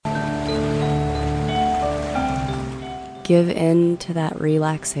give in to that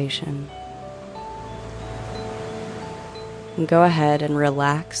relaxation. And go ahead and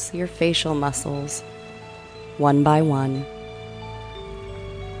relax your facial muscles one by one,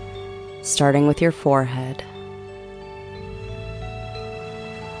 starting with your forehead.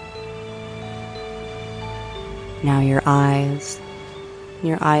 Now your eyes,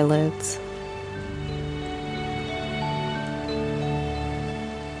 your eyelids,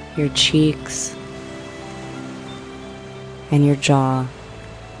 your cheeks, and your jaw.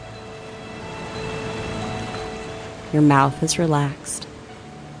 Your mouth is relaxed.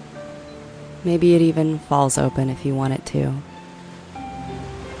 Maybe it even falls open if you want it to.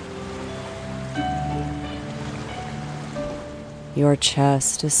 Your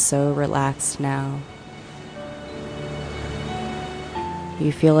chest is so relaxed now.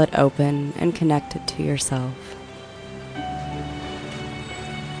 You feel it open and connected to yourself.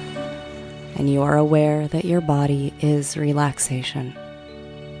 And you are aware that your body is relaxation.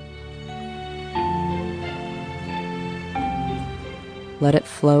 Let it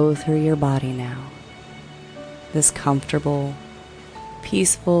flow through your body now. This comfortable,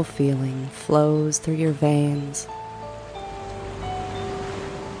 peaceful feeling flows through your veins,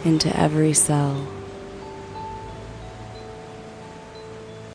 into every cell,